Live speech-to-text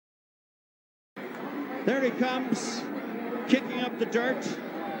There he comes, kicking up the dirt.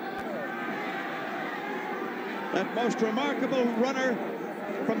 That most remarkable runner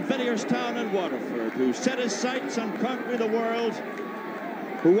from Villierstown in Waterford, who set his sights on conquering the world,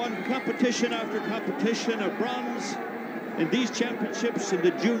 who won competition after competition, a bronze in these championships in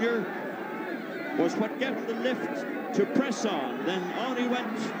the junior, was what gave him the lift to press on. Then on he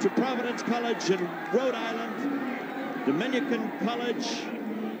went to Providence College in Rhode Island, Dominican College,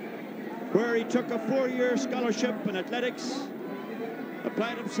 where he took a 4-year scholarship in athletics,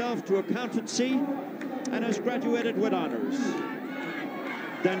 applied himself to accountancy, and has graduated with honors.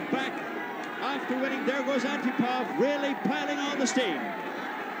 Then back, after winning, there goes Antipov, really piling on the steam,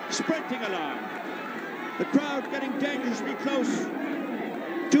 sprinting along. The crowd getting dangerously close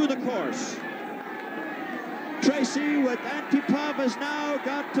to the course. Treacy with Antipov has now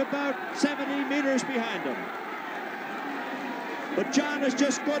got about 70 meters behind him. But John is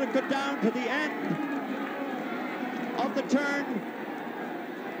just going to go down to the end of the turn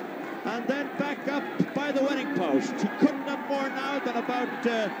and then back up by the winning post. He couldn't have more now than about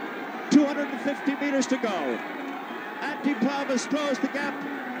 250 meters to go. Antipov has closed the gap,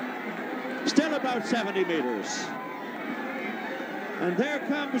 still about 70 meters. And there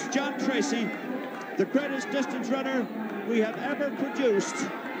comes John Treacy, the greatest distance runner we have ever produced,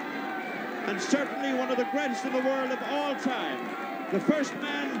 and certainly one of the greatest in the world of all time. The first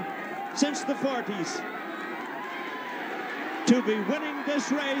man since the 40s to be winning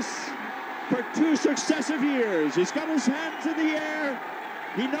this race for 2 successive years. He's got his hands in the air.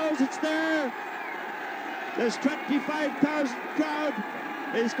 He knows it's there. This 25,000 crowd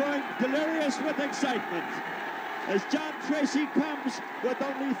is going delirious with excitement as John Treacy comes with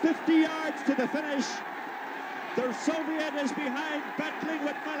only 50 yards to the finish. The Soviet is behind, battling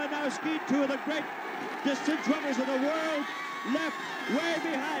with Malinowski, 2 of the great distance runners of the world. Left,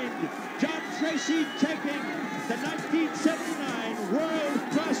 way behind. John Treacy taking the 1979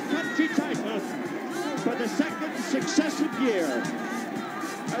 World Cross Country title for the 2nd successive year.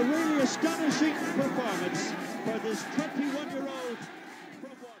 A really astonishing performance for this 20